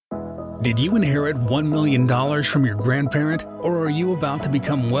Did you inherit $1 million from your grandparent, or are you about to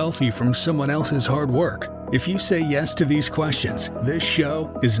become wealthy from someone else's hard work? If you say yes to these questions, this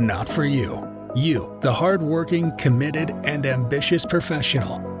show is not for you. You, the hardworking, committed, and ambitious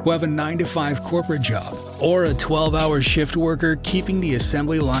professional who have a 9-to-5 corporate job or a 12-hour shift worker keeping the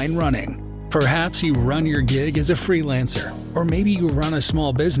assembly line running. Perhaps you run your gig as a freelancer, or maybe you run a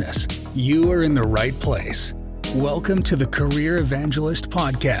small business. You are in the right place. Welcome to the Career Evangelist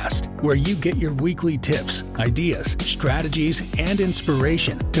Podcast, where you get your weekly tips, ideas, strategies, and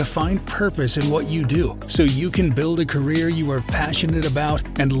inspiration to find purpose in what you do so you can build a career you are passionate about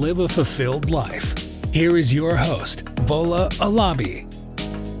and live a fulfilled life. Here is your host, Bola Alabi.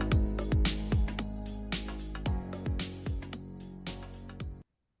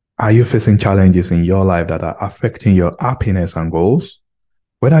 Are you facing challenges in your life that are affecting your happiness and goals?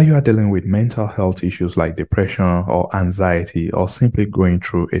 Whether you are dealing with mental health issues like depression or anxiety, or simply going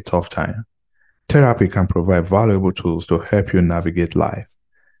through a tough time, therapy can provide valuable tools to help you navigate life.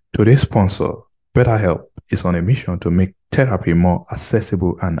 Today's sponsor, BetterHelp, is on a mission to make therapy more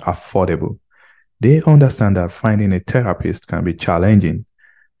accessible and affordable. They understand that finding a therapist can be challenging,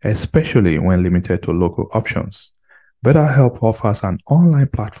 especially when limited to local options. BetterHelp offers an online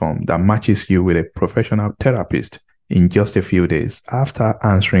platform that matches you with a professional therapist in just a few days after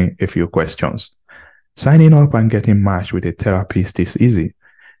answering a few questions. Signing up and getting matched with a therapist is easy.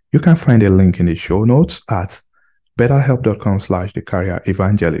 You can find a link in the show notes at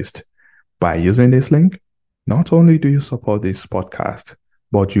betterhelp.com/thecareerevangelist. By using this link, not only do you support this podcast,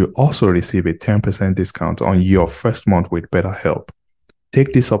 but you also receive a 10% discount on your first month with BetterHelp.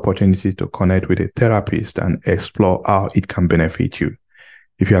 Take this opportunity to connect with a therapist and explore how it can benefit you.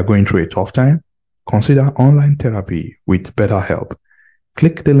 If you are going through a tough time, consider online therapy with BetterHelp.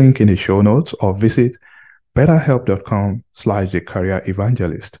 Click the link in the show notes or visit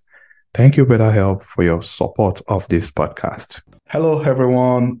betterhelp.com/thecareerevangelist. Thank you, BetterHelp, for your support of this podcast. Hello,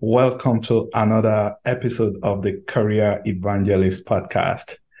 everyone. Welcome to another episode of the Career Evangelist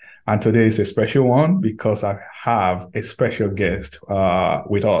podcast. And today is a special one because I have a special guest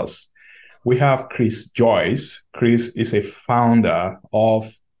with us. We have Joyce. Chris is a founder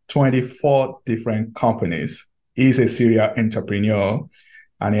of 24 different companies. He's a serial entrepreneur,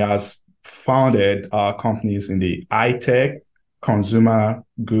 and he has founded companies in the high-tech, consumer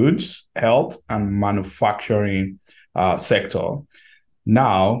goods, health, and manufacturing sector.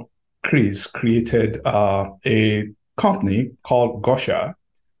 Now, Chris created a company called Gusher,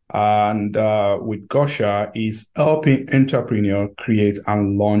 and with Gusher, he's helping entrepreneurs create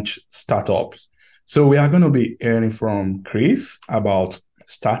and launch startups. So we are going to be hearing from Chris about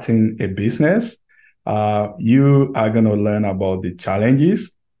starting a business. You are going to learn about the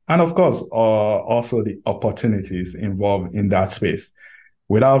challenges and, of course, also the opportunities involved in that space.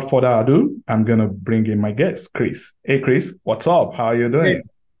 Without further ado, I'm going to bring in my guest, Chris. Hey, Chris, what's up? How are you doing?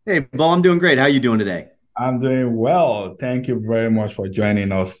 Hey, Bo, I'm doing great. How are you doing today? I'm doing well. Thank you very much for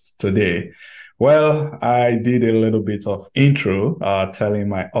joining us today. Well, I did a little bit of intro telling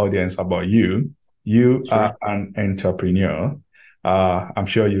my audience about you. You are an entrepreneur. I'm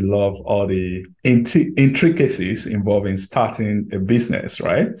sure you love all the intricacies involving starting a business,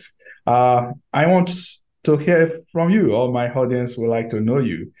 right? I want to hear from you. All my audience would like to know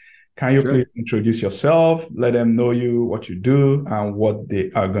you. Can you please introduce yourself, let them know you, what you do, and what they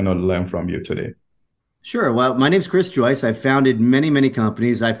are going to learn from you today? Sure. Well, my name's Chris Joyce. I've founded many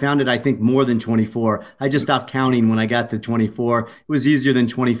companies. I founded, I think, more than 24. I just stopped counting when I got to 24. It was easier than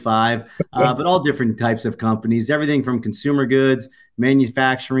 25, but all different types of companies, everything from consumer goods,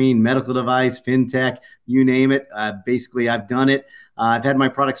 manufacturing, medical device, fintech, you name it. Basically, I've done it. I've had my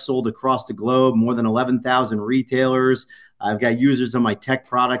products sold across the globe, more than 11,000 retailers. I've got users of my tech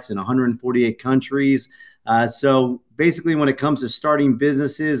products in 148 countries. So basically, when it comes to starting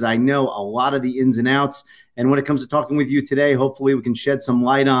businesses, I know a lot of the ins and outs. And when it comes to talking with you today, hopefully we can shed some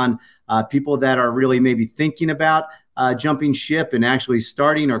light on people that are really maybe thinking about jumping ship and actually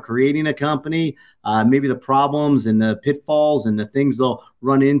starting or creating a company, maybe the problems and the pitfalls and the things they'll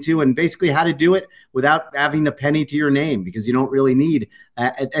run into, and basically how to do it without having a penny to your name, because you don't really need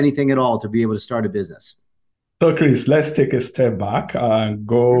anything at all to be able to start a business. So, Chris, let's take a step back and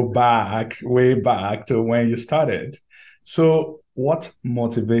go back, way back to when you started. So what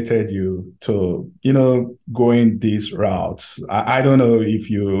motivated you to, going these routes? I don't know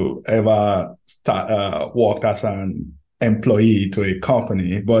if you ever worked as an employee to a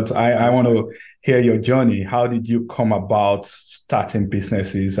company, but I want to hear your journey. How did you come about starting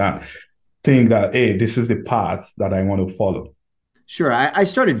businesses and think that, hey, this is the path that I want to follow? Sure. I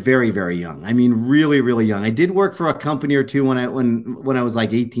started very, very young. I mean, really, really young. I did work for a company or two when I was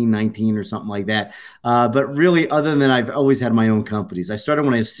like 18, 19 or something like that. But really, other than that, I've always had my own companies. I started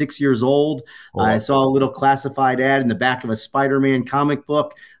when I was 6 years old. I Oh, saw a little classified ad in the back of a Spider-Man comic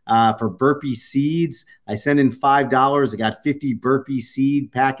book for burpee seeds. I sent in $5. I got 50 burpee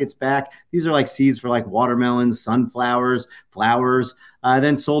seed packets back. These are like seeds for like watermelons, sunflowers, flowers. I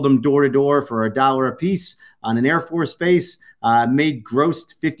then sold them door to door for $1 a piece on an Air Force base. Made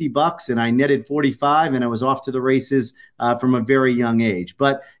grossed $50 and I netted 45 and I was off to the races from a very young age.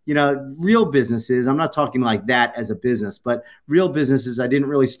 But, real businesses, I'm not talking like that as a business, but real businesses, I didn't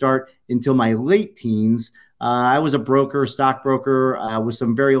really start until my late teens. I was a broker, stockbroker with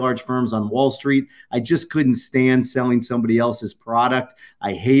some very large firms on Wall Street. I just couldn't stand selling somebody else's product.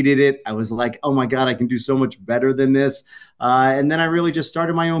 I hated it. I was like, oh my God, I can do so much better than this. And then I really just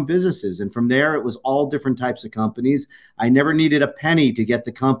started my own businesses. And from there, it was all different types of companies. I never needed a penny to get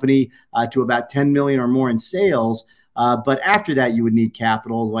the company to about 10 million or more in sales. But after that, you would need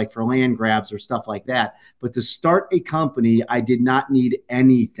capital, like for land grabs or stuff like that. But to start a company, I did not need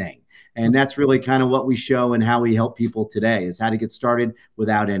anything. And that's really kind of what we show and how we help people today is how to get started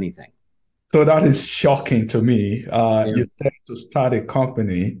without anything. so that is shocking to me. Yeah. You said to start a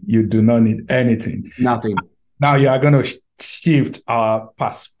company, you do not need anything. Nothing. Now you are going to shift our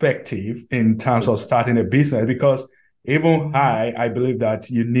perspective in terms of starting a business because even I believe that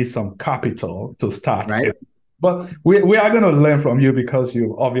you need some capital to start Right. it. But we are going to learn from you because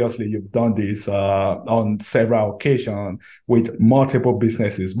you've done this on several occasions with multiple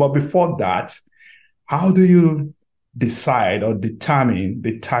businesses. But before that, how do you decide or determine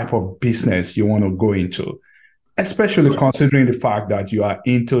the type of business you want to go into? Especially considering the fact that you are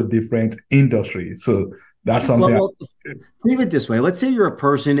into different industries. So that's something. Well, think of it this way. Let's say you're a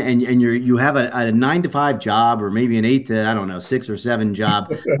person and you have a 9 to 5 job or maybe an 8 to, I don't know, 6 or 7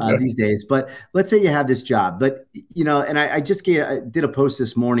 job these days. But let's say you have this job. But, and I just did a post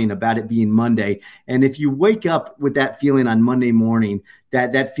this morning about it being Monday. And if you wake up with that feeling on Monday morning,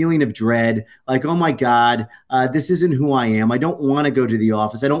 that feeling of dread, like, oh my God, this isn't who I am. I don't want to go to the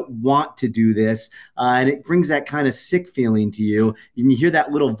office. I don't want to do this. And it brings that kind of sick feeling to you. And you hear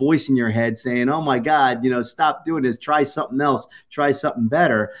that little voice in your head saying, oh my God, stop doing this, try something else, try something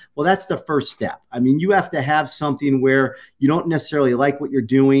better. Well, that's the first step. I mean, you have to have something where you don't necessarily like what you're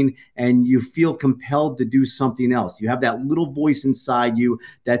doing and you feel compelled to do something else. You have that little voice inside you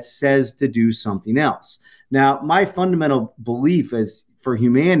that says to do something else. Now, my fundamental belief is for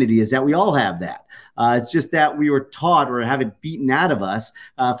humanity is that we all have that. It's just that we were taught or have it beaten out of us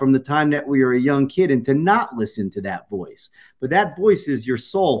from the time that we were a young kid and to not listen to that voice. But that voice is your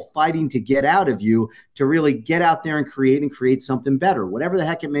soul fighting to get out of you to really get out there and create something better, whatever the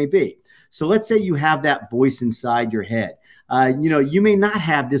heck it may be. So let's say you have that voice inside your head. You may not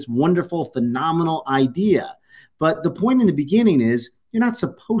have this wonderful, phenomenal idea, but the point in the beginning is you're not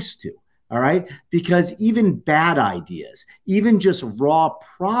supposed to. All right. Because even bad ideas, even just raw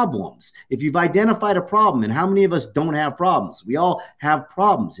problems, if you've identified a problem, and how many of us don't have problems? We all have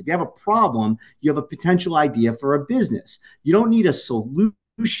problems. If you have a problem, you have a potential idea for a business. You don't need a solution.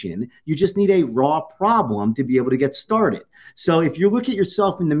 You just need a raw problem to be able to get started. So if you look at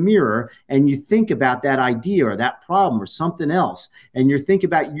yourself in the mirror and you think about that idea or that problem or something else, and you think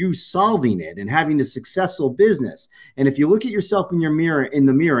about you solving it and having a successful business, and if you look at yourself in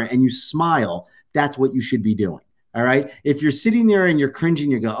the mirror and you smile, that's what you should be doing. All right. If you're sitting there and you're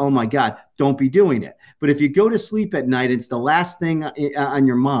cringing, you go, oh my God, don't be doing it. But if you go to sleep at night, it's the last thing on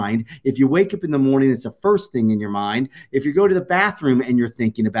your mind. If you wake up in the morning, it's the first thing in your mind. If you go to the bathroom and you're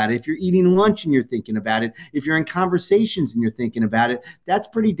thinking about it, if you're eating lunch and you're thinking about it, if you're in conversations and you're thinking about it, that's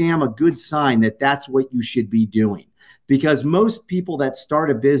pretty damn a good sign that that's what you should be doing. Because most people that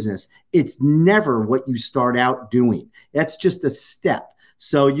start a business, it's never what you start out doing. That's just a step.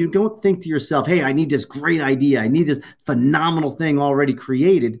 So you don't think to yourself, hey, I need this great idea. I need this phenomenal thing already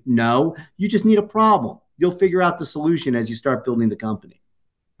created. No, you just need a problem. You'll figure out the solution as you start building the company.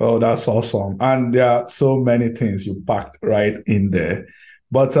 Oh, that's awesome. And there are so many things you packed right in there.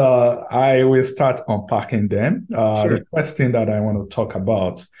 But I will start unpacking them. The Sure. first thing that I want to talk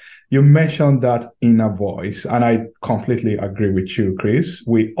about, you mentioned that inner voice, and I completely agree with you, Chris.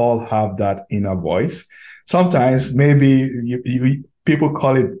 We all have that inner voice. Sometimes maybe people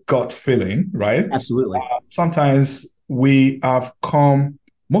call it gut feeling, right? Absolutely. Sometimes we have come,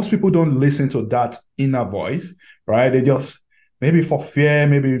 most people don't listen to that inner voice, right? They just, maybe for fear,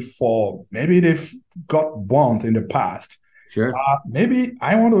 maybe they've got burnt in the past. Sure. Maybe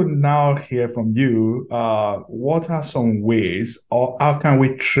I want to now hear from you. What are some ways, or how can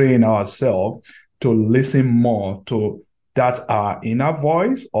we train ourselves to listen more to that our inner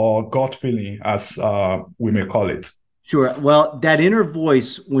voice or gut feeling, as we may call it? Sure. Well, that inner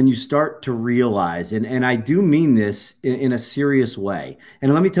voice, when you start to realize, and I do mean this in a serious way.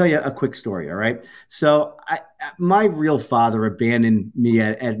 And let me tell you a quick story. All right. So my real father abandoned me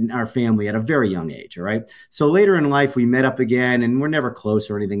at our family at a very young age. All right. So later in life, we met up again and we're never close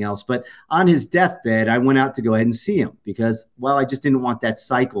or anything else. But on his deathbed, I went out to go ahead and see him because, well, I just didn't want that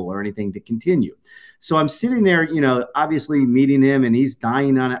cycle or anything to continue. So I'm sitting there, obviously meeting him and he's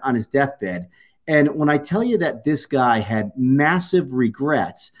dying on his deathbed. And when I tell you that this guy had massive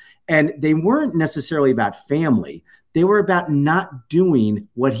regrets, and they weren't necessarily about family, they were about not doing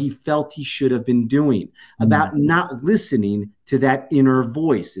what he felt he should have been doing, about not listening to that inner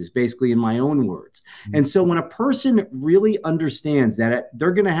voice, is basically in my own words. And so when a person really understands that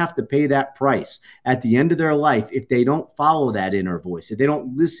they're going to have to pay that price at the end of their life if they don't follow that inner voice, if they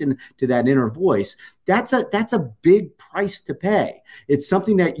don't listen to that inner voice, that's a big price to pay. It's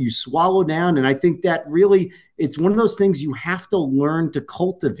something that you swallow down. And I think that really, it's one of those things you have to learn to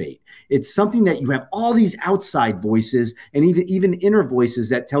cultivate. It's something that you have all these outside voices and even inner voices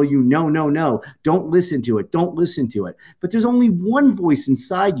that tell you, no, no, no, don't listen to it. Don't listen to it. But there's only one voice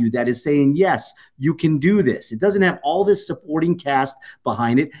inside you that is saying, yes, you can do this. It doesn't have all this supporting cast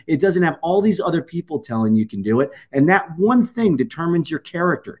behind it. It doesn't have all these other people telling you can do it. And that one thing determines your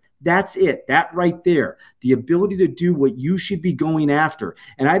character. That's it. That right there, the ability to do what you should be going after.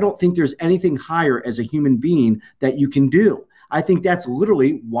 And I don't think there's anything higher as a human being that you can do. I think that's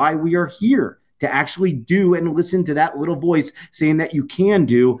literally why we are here, to actually do and listen to that little voice saying that you can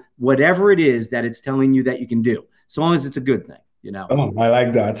do whatever it is that it's telling you that you can do, so long as it's a good thing. Oh, I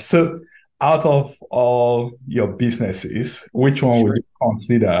like that. So out of all your businesses, which one would Sure. you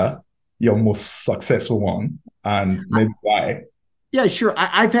consider your most successful one, and maybe why? Yeah, sure.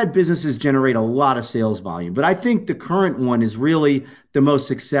 I've had businesses generate a lot of sales volume, but I think the current one is really the most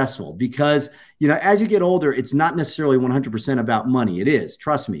successful because, as you get older, it's not necessarily 100% about money. It is,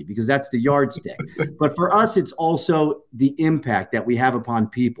 trust me, because that's the yardstick. But for us, it's also the impact that we have upon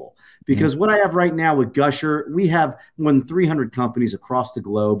people. Because what I have right now with Gusher, we have more than 300 companies across the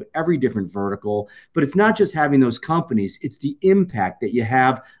globe, every different vertical. But it's not just having those companies, it's the impact that you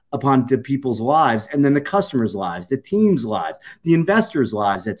have upon the people's lives, and then the customers' lives, the team's lives, the investors'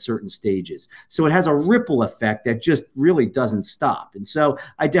 lives at certain stages. So it has a ripple effect that just really doesn't stop. And so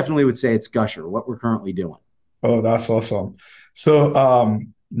I definitely would say it's Gusher, what we're currently doing. Oh, that's awesome. So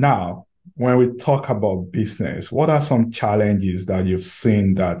now, when we talk about business, what are some challenges that you've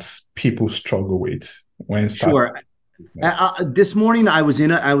seen that people struggle with when starting Sure. business? This morning I was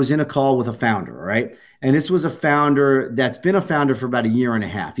in a call with a founder, right? And this was a founder that's been a founder for about a year and a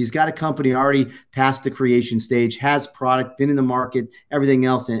half. He's got a company already past the creation stage, has product, been in the market, everything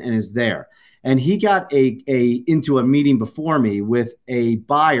else, and is there. And he got into a meeting before me with a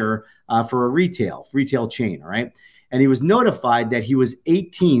buyer for a retail chain, all right? And he was notified that he was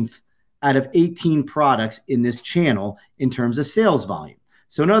 18th out of 18 products in this channel in terms of sales volume.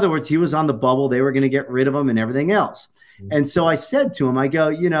 So in other words, he was on the bubble. They were going to get rid of him and everything else. And so I said to him, I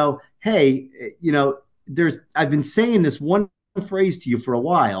go, hey, I've been saying this one phrase to you for a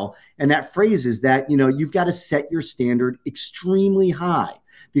while. And that phrase is that, you've got to set your standard extremely high,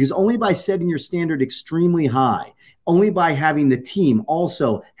 because only by setting your standard extremely high, only by having the team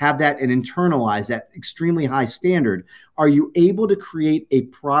also have that and internalize that extremely high standard, are you able to create a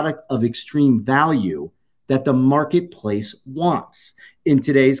product of extreme value that the marketplace wants in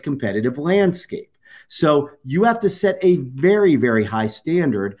today's competitive landscape. So you have to set a very, very high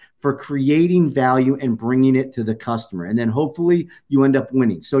standard for creating value and bringing it to the customer. And then hopefully you end up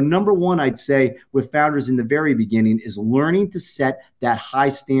winning. So number one, I'd say with founders in the very beginning is learning to set that high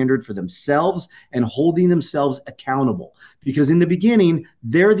standard for themselves and holding themselves accountable. Because in the beginning,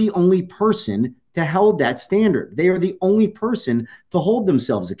 they're the only person to hold that standard. They are the only person to hold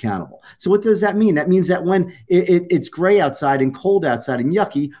themselves accountable. So what does that mean? That means that when it's gray outside and cold outside and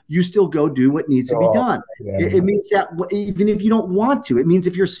yucky, you still go do what needs to be done. It means that even if you don't want to, it means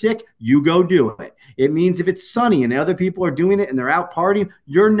if you're sick, you go do it. It means if it's sunny and other people are doing it and they're out partying,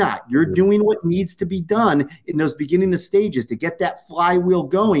 you're not. You're doing what needs to be done in those beginning of stages to get that flywheel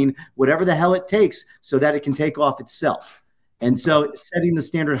going, whatever the hell it takes, so that it can take off itself. And so setting the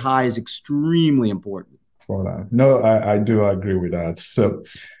standard high is extremely important. No, I do agree with that. So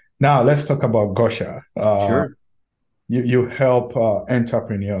now let's talk about Gusher. Sure. You help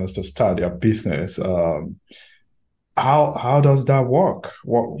entrepreneurs to start their business. How does that work?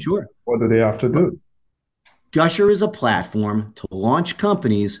 Sure. What do they have to do? Gusher is a platform to launch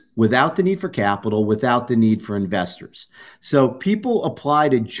companies without the need for capital, without the need for investors. So people apply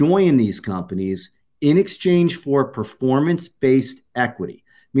to join these companies in exchange for performance-based equity,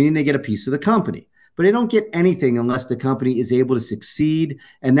 meaning they get a piece of the company. But they don't get anything unless the company is able to succeed.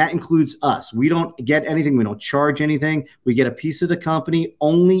 And that includes us. We don't get anything. We don't charge anything. We get a piece of the company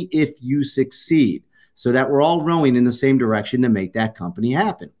only if you succeed, so that we're all rowing in the same direction to make that company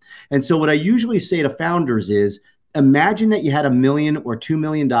happen. And so what I usually say to founders is, imagine that you had $1 million or $2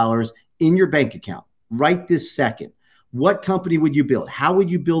 million in your bank account right this second. What company would you build? How would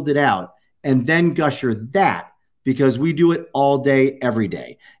you build it out? And then Gusher that, because we do it all day, every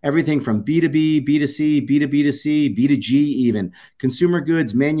day. Everything from B2B, B2C, B2B2C, B2G even, consumer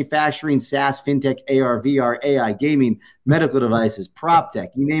goods, manufacturing, SaaS, fintech, AR, VR, AI, gaming, medical devices, prop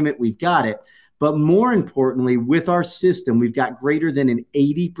tech, you name it, we've got it. But more importantly, with our system, we've got greater than an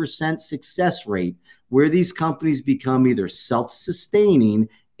 80% success rate where these companies become either self-sustaining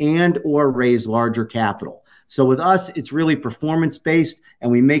and or raise larger capital. So with us, it's really performance-based,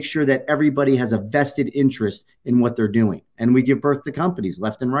 and we make sure that everybody has a vested interest in what they're doing. And we give birth to companies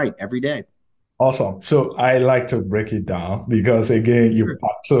left and right every day. Awesome. So I like to break it down because, again, you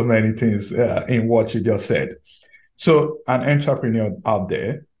put so many things in what you just said. So an entrepreneur out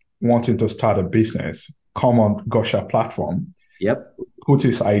there wanting to start a business, come on Gusher platform, put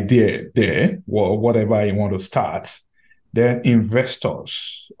his idea there, or whatever you want to start, then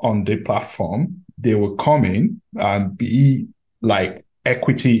investors on the platform, they will come in and be like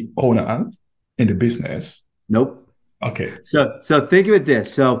equity owners in the business. Nope. Okay. So think of it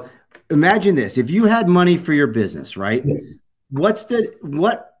this. So imagine this. If you had money for your business, right? Yes. What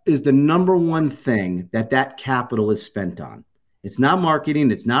is the number one thing that capital is spent on? It's not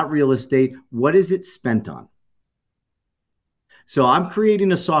marketing. It's not real estate. What is it spent on? So I'm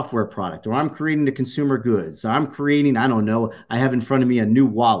creating a software product, or I'm creating a consumer goods. So I'm creating, I don't know, I have in front of me a new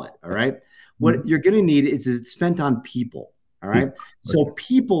wallet. All right. What you're going to need is it's spent on people. All right. So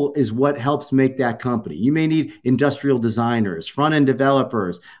people is what helps make that company. You may need industrial designers, front-end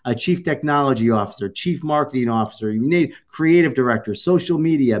developers, a chief technology officer, chief marketing officer. You need creative director, social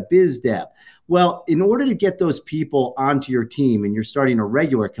media, biz dev. Well, in order to get those people onto your team and you're starting a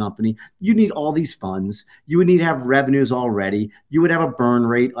regular company, you need all these funds. You would need to have revenues already. You would have a burn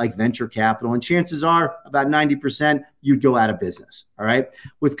rate like venture capital. And chances are about 90% you'd go out of business. All right.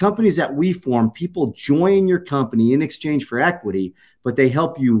 With companies that we form, people join your company in exchange for equity, but they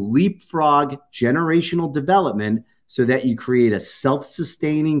help you leapfrog generational development so that you create a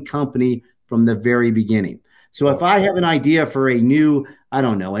self-sustaining company from the very beginning. So if I have an idea for a new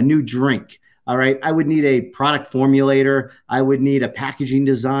drink, all right, I would need a product formulator. I would need a packaging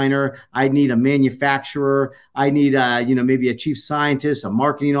designer. I need a manufacturer. I need maybe a chief scientist, a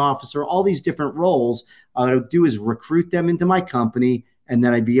marketing officer, all these different roles. What I would do is recruit them into my company, and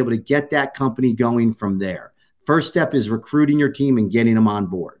then I'd be able to get that company going from there. First step is recruiting your team and getting them on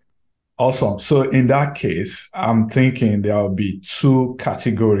board. Awesome. So in that case, I'm thinking there will be two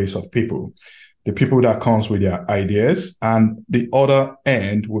categories of people. The people that comes with their ideas, and the other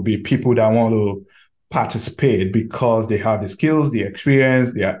end will be people that want to participate because they have the skills, the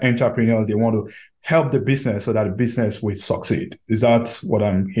experience, they are entrepreneurs, they want to help the business so that the business will succeed. Is that what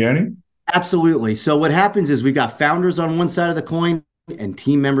I'm hearing? Absolutely. So what happens is we've got founders on one side of the coin and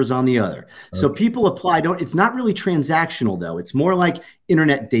team members on the other. So people apply. It's not really transactional though. It's more like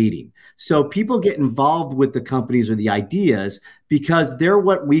internet dating. So people get involved with the companies or the ideas because they're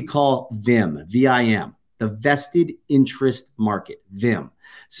what we call VIM, V-I-M, the vested interest market, VIM.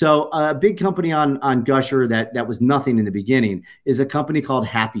 So a big company on Gusher that was nothing in the beginning is a company called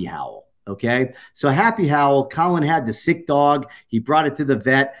Happy Howl. Okay. So Happy Howl, Colin had the sick dog. He brought it to the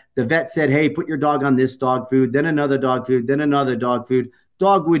vet. The vet said, hey, put your dog on this dog food, then another dog food, then another dog food.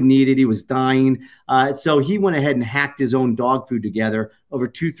 Dog wouldn't eat it. He was dying. So he went ahead and hacked his own dog food together over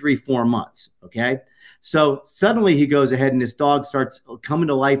 2, 3, 4 months. Okay. So suddenly he goes ahead and his dog starts coming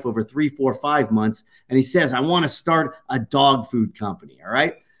to life over 3, 4, 5 months. And he says, I want to start a dog food company. All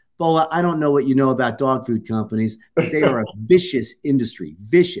right. Bola, I don't know what you know about dog food companies, but they are a vicious industry.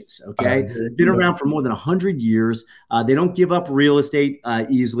 Vicious, okay? Been around for more than 100 years. They don't give up real estate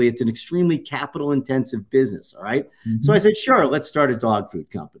easily. It's an extremely capital-intensive business, all right? So I said, sure, let's start a dog food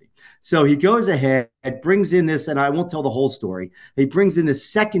company. So he goes ahead, brings in this, and I won't tell the whole story. He brings in the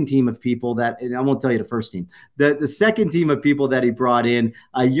second team of people and I won't tell you the first team. The second team of people that he brought in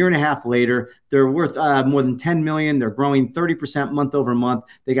a year and a half later, they're worth more than 10 million. They're growing 30% month over month.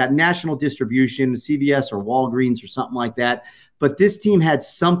 They got national distribution, CVS or Walgreens or something like that. But this team had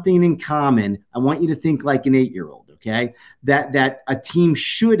something in common. I want you to think like an 8-year-old, okay? That a team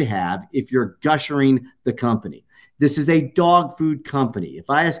should have if you're gushering the company. This is a dog food company. If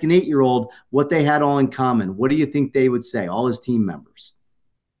I ask an 8-year-old what they had all in common, what do you think they would say? All his team members.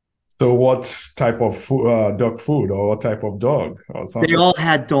 So what type of dog food or what type of dog or They something? all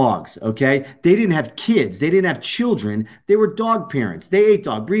had dogs, okay? They didn't have kids. They didn't have children. They were dog parents. They ate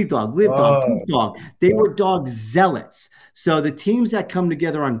dog, breathed dog, lived dog, Oh, pooped dog. They yeah, were dog zealots. So the teams that come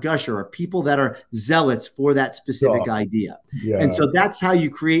together on Gusher are people that are zealots for that specific dog. idea. And Yeah. so that's how you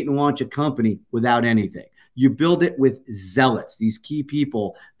create and launch a company without anything. You build it with zealots, these key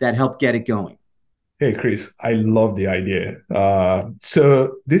people that help get it going. Hey, Chris, I love the idea.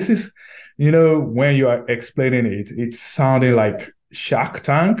 So this is, when you are explaining it, it's sounding like Shark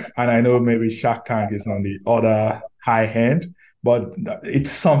Tank, and I know maybe Shark Tank is on the other high end, but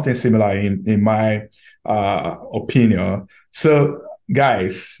it's something similar in my opinion. So,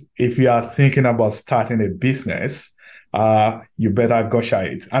 guys, if you are thinking about starting a business, you better gusher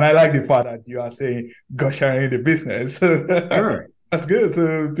it. And I like the fact that you are saying gusher in the business. Sure, That's good.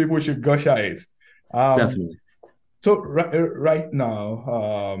 So people should gusher it. Um, definitely. so right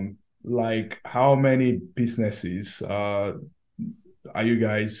now, like how many businesses are you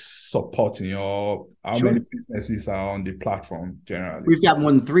guys supporting, or how many Sure. businesses are on the platform generally? We've got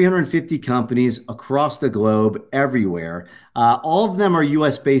more than 350 companies across the globe, everywhere. All of them are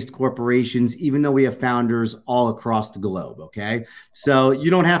US based corporations, even though we have founders all across the globe. Okay. So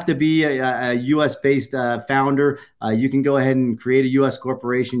you don't have to be a US based founder. You can go ahead and create a US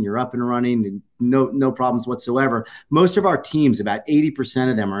corporation. You're up and running, and no problems whatsoever. Most of our teams, about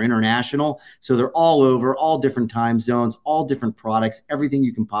 80% of them, are international. So they're all over, all different time zones, all different products, everything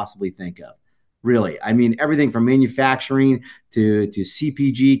you can possibly think of. Really, I mean, everything from manufacturing to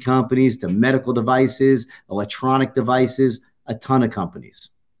CPG companies to medical devices, electronic devices, a ton of companies.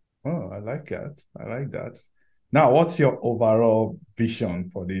 Oh, I like that. I like that. Now, what's your overall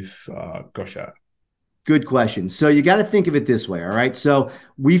vision for this Gosha? Good question. So you got to think of it this way, all right? So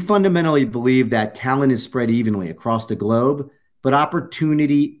we fundamentally believe that talent is spread evenly across the globe, but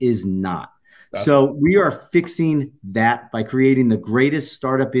opportunity is not. That's So we are fixing that by creating the greatest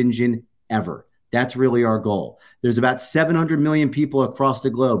startup engine ever. That's really our goal. There's about 700 million people across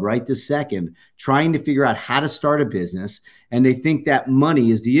the globe right this second trying to figure out how to start a business, and they think that money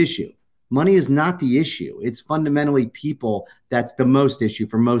is the issue. Money is not the issue. It's fundamentally people that's the most issue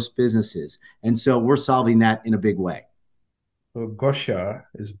for most businesses. And so we're solving that in a big way. so Gosha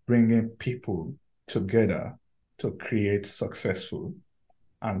is bringing people together to create successful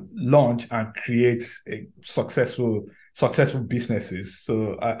and launch and create a successful businesses.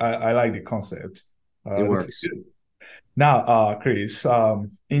 So I like the concept. It This is works. good. Now, Chris,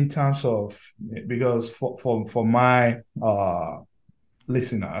 in terms of because for my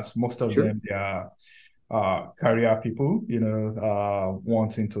listeners, most of Sure. them they are career people,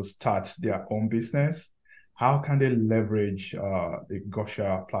 wanting to start their own business. How can they leverage the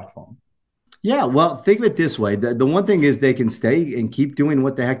Gosha platform? Yeah, well, think of it this way. The one thing is they can stay and keep doing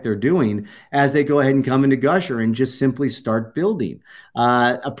what the heck they're doing as they go ahead and come into Gusher and just simply start building.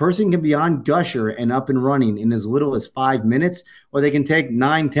 A person can be on Gusher and up and running in as little as 5 minutes, or they can take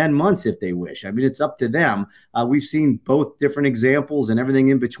 9, 10 months if they wish. I mean, it's up to them. We've seen both different examples and everything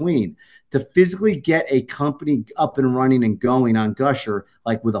in between. To physically get a company up and running and going on Gusher,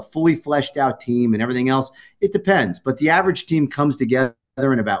 like with a fully fleshed out team and everything else, it depends. But the average team comes together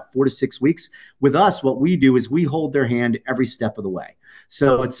in about 4 to 6 weeks. With us, what we do is we hold their hand every step of the way.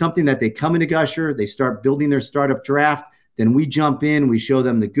 So it's something that they come into Gusher, they start building their startup draft. Then we jump in, we show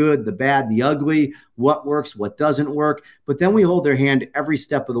them the good, the bad, the ugly, what works, what doesn't work. But then we hold their hand every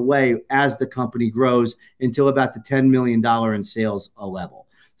step of the way as the company grows until about the $10 million in sales level.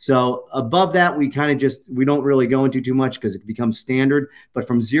 So above that, we kind of we don't really go into too much because it becomes standard. But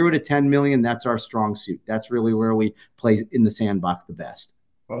from 0 to 10 million, that's our strong suit. That's really where we play in the sandbox the best.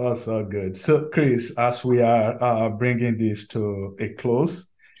 Oh, so good. So, Chris, as we are bringing this to a close,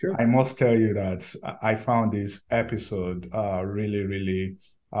 Sure. I must tell you that I found this episode really, really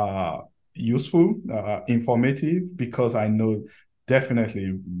useful, informative, because I know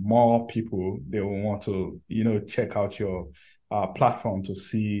definitely more people they will want to, check out your platform to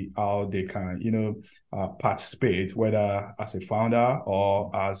see how they can, participate, whether as a founder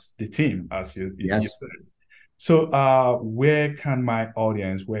or as the team, as you Yes. said. So, where can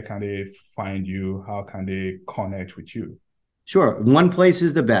they find you? How can they connect with you? Sure. One place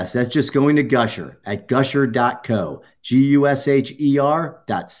is the best. That's just going to Gusher at gusher.co,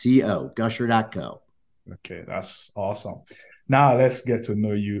 Gusher.co, gusher.co. Okay, that's awesome. Now let's get to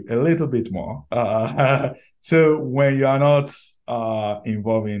know you a little bit more. So when you are not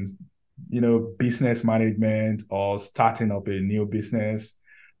involved in, business management or starting up a new business,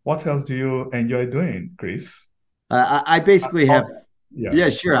 what else do you enjoy doing, Chris? I That's basically have, all. Yeah. yeah,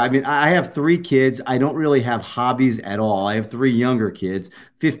 sure. I mean, I have 3 kids. I don't really have hobbies at all. I have 3 younger kids.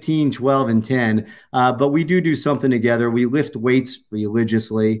 15, 12, and 10. But we do something together. We lift weights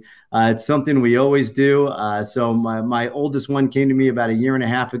religiously. It's something we always do. So my oldest one came to me about a year and a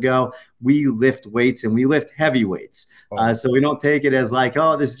half ago. We lift weights and we lift heavy weights. Oh, So we don't take it as like,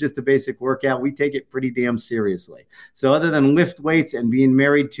 oh, this is just a basic workout. We take it pretty damn seriously. So other than lift weights and being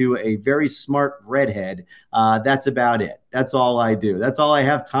married to a very smart redhead, that's about it. That's all I do. That's all I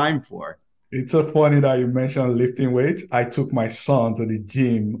have time for. it's so funny that you mentioned lifting weights. I took my son to the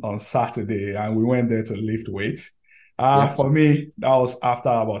gym on Saturday and we went there to lift weights. Yeah. For me, that was after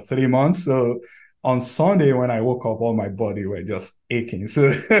about 3 months. So on Sunday, when I woke up, all my body were just aching.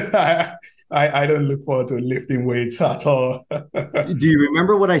 So I don't look forward to lifting weights at all. Do you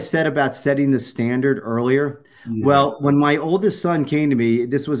remember what I said about setting the standard earlier? Yeah, Well, when my oldest son came to me,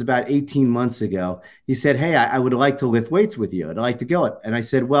 this was about 18 months ago, he said, "Hey, I would like to lift weights with you. I'd like to go it." And I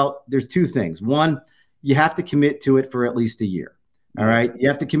said, "Well, there's two things. One, you have to commit to it for at least a year. All yeah. right. You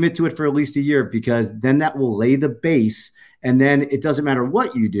have to commit to it for at least a year because then that will lay the base. And then it doesn't matter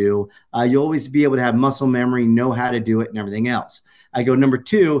what you do, you'll always be able to have muscle memory, know how to do it, and everything else." I go, number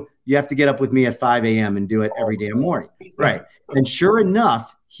two, you have to get up with me at 5 a.m. and do it every damn morning. Right. And sure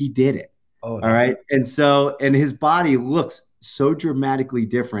enough, he did it. Oh, All that's right. And so, and his body looks so dramatically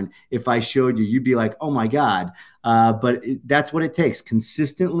different. If I showed you, you'd be like, oh my God. That's what it takes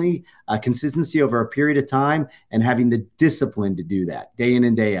consistency over a period of time and having the discipline to do that day in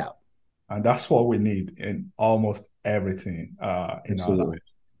and day out. and that's what we need in almost everything in our life. Absolutely.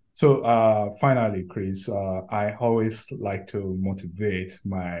 So finally, Chris, I always like to motivate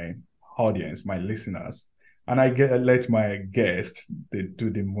my audience, my listeners, and let my guests do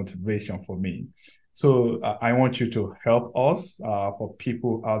the motivation for me. So I want you to help us for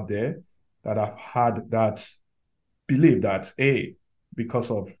people out there that have had that believe that, A,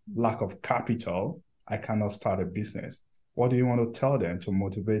 because of lack of capital, I cannot start a business. What do you want to tell them to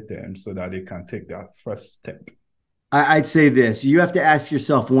motivate them so that they can take that first step? I'd say this. You have to ask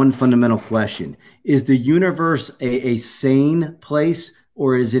yourself one fundamental question. Is the universe a sane place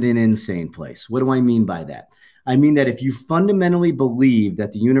or is it an insane place? What do I mean by that? I mean that if you fundamentally believe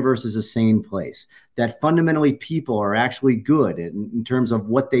that the universe is a sane place, that fundamentally people are actually good in terms of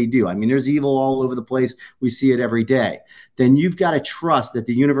what they do. I mean, there's evil all over the place. We see it every day. Then you've got to trust that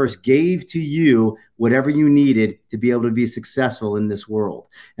the universe gave to you whatever you needed to be able to be successful in this world.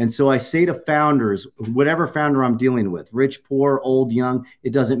 And so I say to founders, whatever founder I'm dealing with, rich, poor, old, young,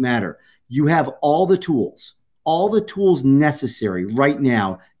 it doesn't matter. You have all the tools necessary right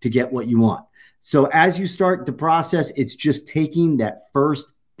now to get what you want. So as you start the process, it's just taking that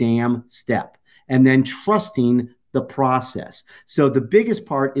first damn step and then trusting the process. So the biggest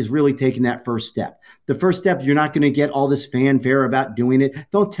part is really taking that first step. The first step, you're not going to get all this fanfare about doing it.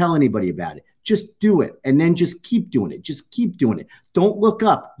 Don't tell anybody about it. Just do it and then just keep doing it. Just keep doing it. Don't look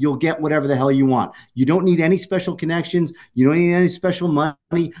up. You'll get whatever the hell you want. You don't need any special connections. You don't need any special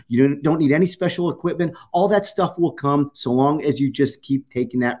money. You don't need any special equipment. All that stuff will come so long as you just keep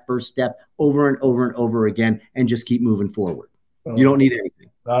taking that first step over and over and over again and just keep moving forward. You Oh, don't need anything.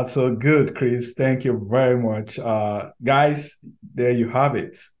 that's so good, Chris. Thank you very much. Guys, there you have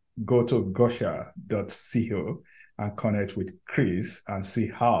it. Go to gusher.co and connect with Chris and see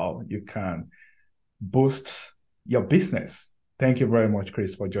how you can boost your business. Thank you very much,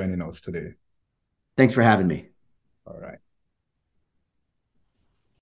 Chris, for joining us today. Thanks for having me. All right.